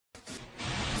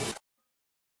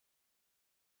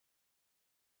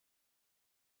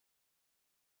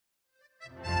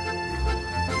Hi,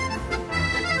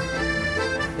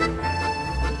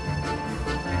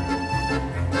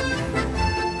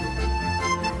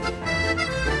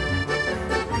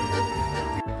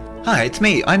 it's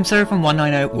me, I'm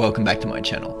Seraphim190, welcome back to my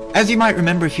channel. As you might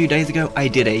remember a few days ago, I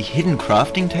did a hidden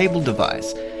crafting table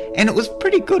device. And it was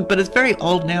pretty good, but it's very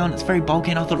old now and it's very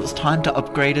bulky and I thought it was time to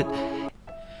upgrade it.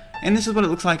 And this is what it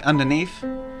looks like underneath.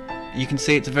 You can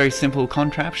see it's a very simple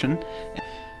contraption.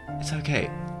 It's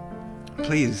okay.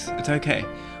 Please, it's okay.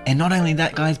 And not only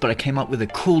that guys, but I came up with a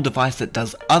cool device that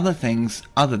does other things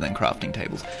other than crafting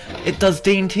tables. It does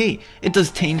TNT. It does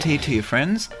TNT to your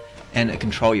friends. And it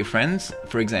control your friends.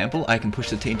 For example, I can push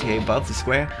the TNT above the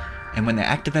square, and when they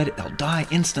activate it, they'll die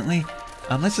instantly.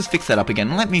 Let's just fix that up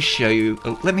again. Let me show you.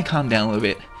 Let me calm down a little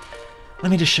bit.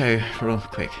 Let me just show you real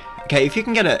quick. Okay, if you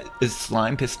can get a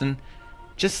slime piston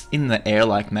just in the air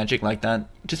like magic like that,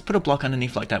 just put a block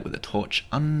underneath like that with a torch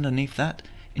underneath that,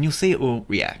 and you'll see it will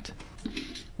react.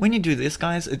 When you do this,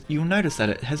 guys, you'll notice that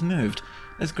it has moved.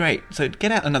 That's great. So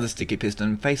get out another sticky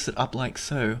piston, face it up like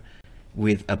so,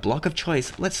 with a block of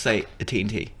choice, let's say a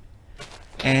TNT,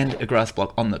 and a grass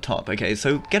block on the top. Okay,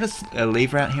 so get a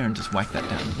lever out here and just whack that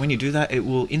down. When you do that, it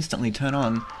will instantly turn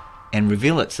on and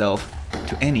reveal itself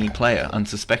to any player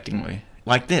unsuspectingly.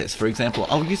 Like this, for example,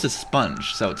 I'll use a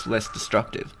sponge so it's less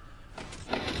destructive.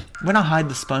 When I hide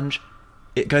the sponge,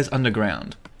 it goes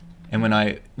underground, and when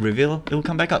I reveal, it will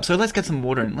come back up. So let's get some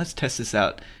water and let's test this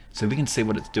out so we can see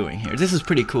what it's doing here. This is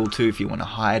pretty cool too if you want to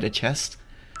hide a chest.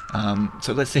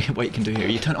 So let's see what you can do here.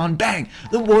 You turn on, bang!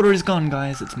 The water is gone,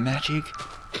 guys. It's magic.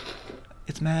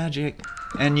 It's magic.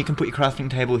 And you can put your crafting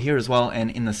table here as well, and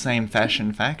in the same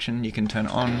faction, you can turn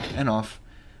on and off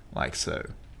like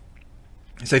so.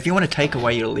 So if you want to take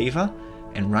away your lever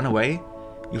and run away,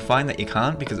 you'll find that you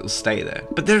can't because it will stay there.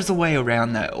 But there's a way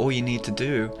around that. All you need to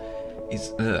do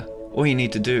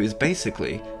is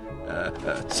basically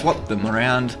swap them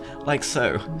around like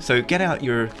so. So get out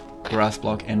your grass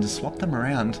block and just swap them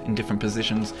around in different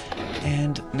positions,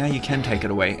 and now you can take it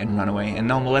away and run away and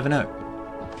no one will ever know.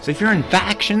 So if you're in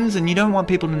factions and you don't want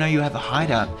people to know you have a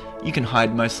hideout, you can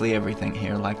hide mostly everything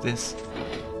here like this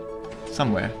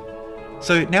somewhere.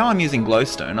 So now I'm using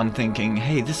glowstone. I'm thinking,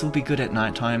 hey, this will be good at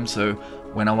nighttime, so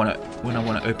when I want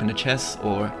to open a chest,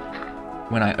 or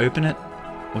when I open it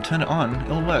or turn it on,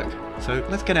 it'll work. So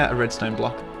let's get out a redstone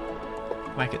block,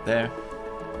 whack it there,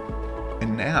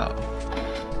 and now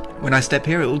when I step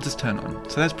here, it will just turn on.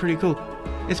 So that's pretty cool.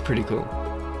 It's pretty cool.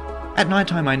 At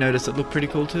nighttime, I noticed it looked pretty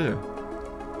cool too.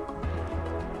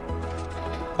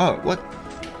 Oh, what?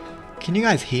 Can you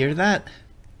guys hear that?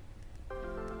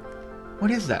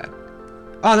 What is that?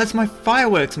 Oh, that's my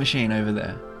fireworks machine over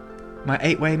there. My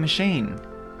 8-way machine.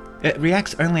 It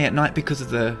reacts only at night because of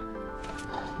the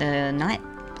night?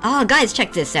 Oh, guys,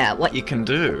 check this out. What you can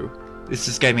do. This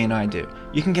just gave me an idea.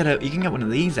 You can get one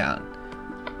of these out,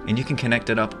 and you can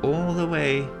connect it up all the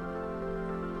way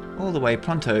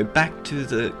pronto back to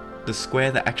the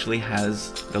square that actually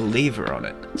has the lever on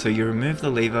it. So you remove the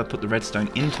lever, put the redstone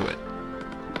into it,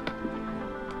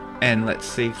 and let's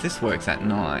see if this works at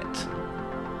night.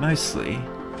 Mostly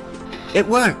it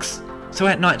works. So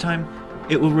at nighttime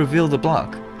it will reveal the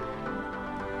block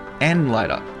and light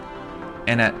up,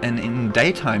 and in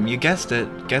daytime, you guessed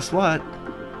it, guess what,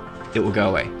 it will go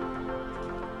away.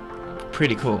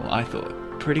 Pretty cool, I thought.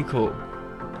 Pretty cool.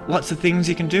 Lots of things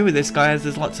you can do with this, guys.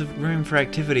 There's lots of room for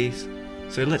activities.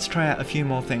 So let's try out a few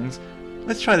more things.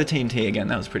 Let's try the TNT again.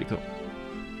 That was pretty cool.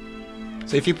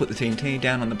 So if you put the TNT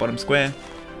down on the bottom square,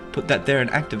 put that there and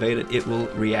activate it, it will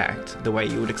react the way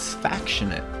you would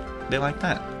faction it. They're like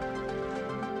that.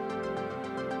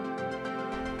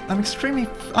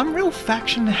 I'm real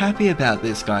faction happy about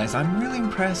this, guys. I'm really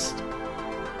impressed.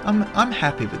 I'm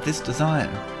happy with this design.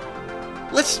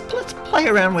 Let's play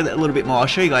around with it a little bit more. I'll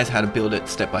show you guys how to build it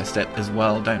step by step as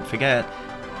well, don't forget.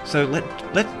 So let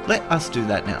us do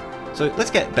that now. So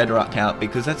let's get bedrock out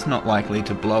because that's not likely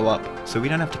to blow up, so we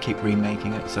don't have to keep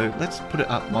remaking it. So let's put it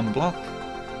up one block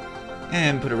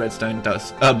and put a redstone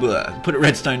put a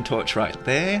redstone torch right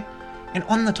there. And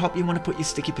on the top you want to put your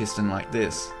sticky piston like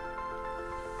this.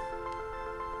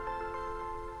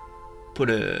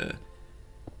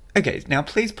 Okay, now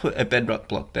please put a bedrock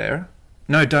block there.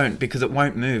 No, don't, because it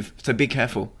won't move, so be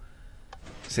careful.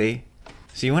 See?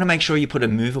 So you want to make sure you put a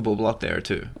movable block there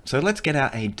too. So let's get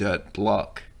out a dirt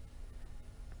block.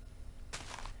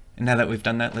 And now that we've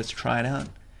done that, let's try it out.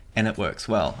 And it works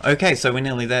well. Okay, so we're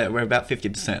nearly there. We're about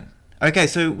 50%. Okay,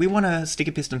 so we want a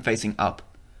sticky piston facing up.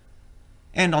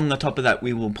 And on the top of that,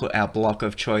 we will put our block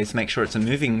of choice. Make sure it's a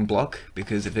moving block,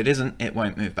 because if it isn't, it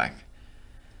won't move back.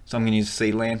 So I'm going to use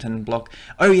sea lantern block.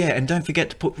 Oh yeah, and don't forget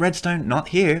to put redstone, not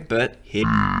here, but here.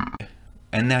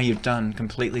 And now you've done,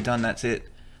 completely done, that's it.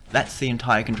 That's the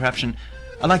entire contraption.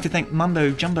 I'd like to thank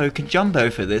Mumbo Jumbo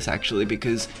Kajumbo for this actually,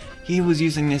 because he was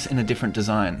using this in a different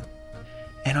design.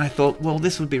 And I thought, well,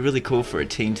 this would be really cool for a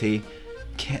TNT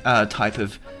type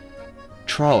of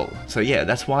troll. So yeah,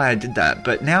 that's why I did that.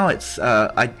 But now it's,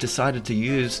 I decided to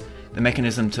use the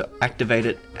mechanism to activate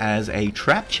it as a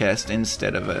trap chest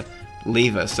instead of a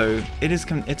lever. So it's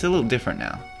a little different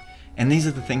now. And these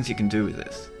are the things you can do with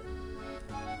this.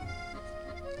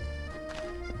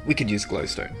 We could use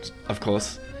glowstones, of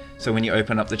course. So when you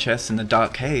open up the chest in the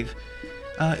dark cave,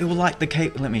 it will light the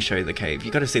cave. Let me show you the cave.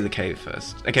 You got to see the cave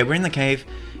first. Okay, we're in the cave.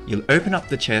 You'll open up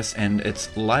the chest and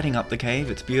it's lighting up the cave.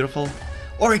 It's beautiful.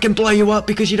 Or it can blow you up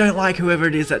because you don't like whoever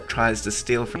it is that tries to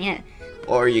steal from you.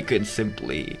 Or you could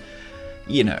simply,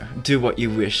 you know, do what you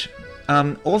wish.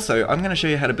 Also, I'm going to show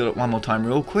you how to build it one more time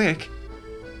real quick,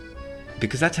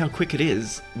 because that's how quick it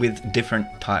is with different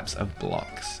types of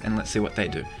blocks. And let's see what they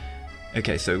do.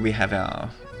 Okay, so we have our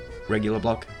regular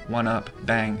block, one up,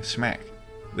 bang, smack.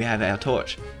 We have our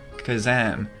torch,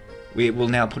 kazam. We will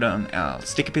now put on our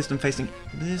sticker piston facing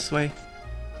this way.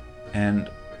 And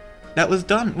that was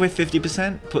done. We're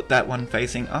 50%. Put that one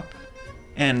facing up.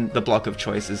 And the block of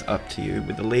choice is up to you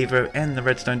with the lever and the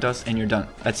redstone dust, and you're done.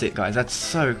 That's it, guys. That's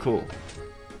so cool.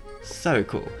 So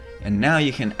cool. And now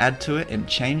you can add to it and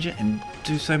change it and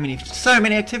do so many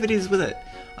activities with it.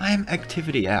 I am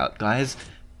activity out, guys.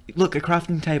 Look, a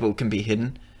crafting table can be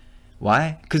hidden.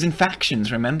 Why? Because in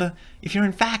factions, remember? If you're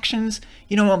in factions,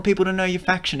 you don't want people to know you're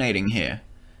factionating here.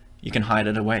 You can hide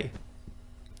it away.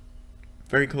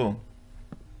 Very cool.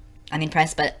 I'm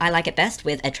impressed, but I like it best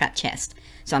with a trap chest.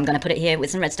 So I'm going to put it here with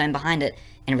some redstone behind it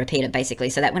and repeat it basically,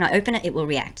 so that when I open it, it will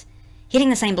react. Hitting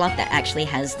the same block that actually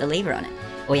has the lever on it.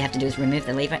 All you have to do is remove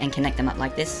the lever and connect them up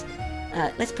like this.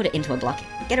 Let's put it into a block.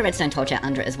 Get a redstone torch out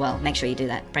under it as well. Make sure you do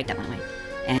that. Break that one away.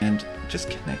 And just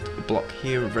connect the block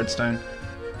here of redstone.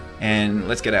 And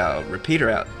let's get our repeater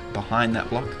out behind that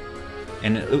block.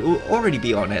 And it will already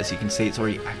be on, as you can see, it's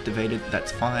already activated,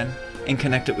 that's fine. And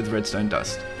connect it with redstone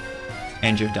dust.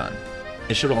 And you're done.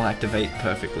 It should all activate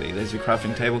perfectly. There's your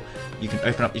crafting table. You can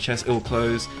open up your chest, it will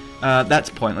close. That's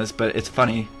pointless, but it's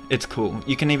funny. It's cool.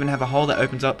 You can even have a hole that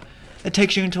opens up. It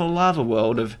takes you into a lava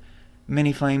world of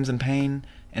many flames and pain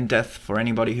and death for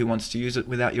anybody who wants to use it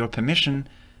without your permission.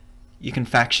 You can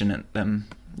faction them.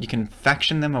 You can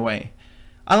faction them away.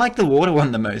 I like the water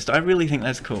one the most. I really think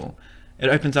that's cool. It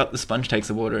opens up, the sponge takes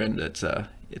the water, and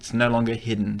it's no longer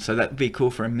hidden. So that would be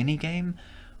cool for a mini game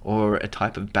or a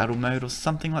type of battle mode or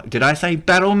something like. Did I say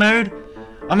battle mode?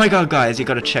 Oh my god, guys, you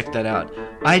got to check that out.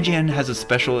 IGN has a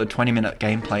special 20-minute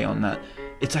gameplay on that.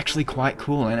 It's actually quite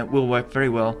cool, and it will work very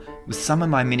well with some of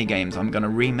my mini games. I'm going to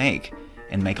remake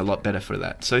and make a lot better for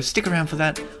that. So stick around for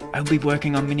that. I'll be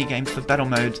working on mini games for battle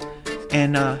modes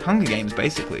and Hunger Games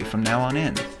basically from now on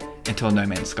in. Until No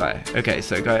Man's Sky. Okay,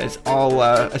 so guys,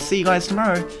 I'll see you guys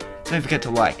tomorrow. Don't forget to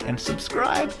like and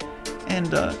subscribe.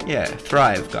 And yeah,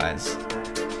 thrive, guys.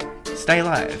 Stay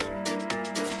alive.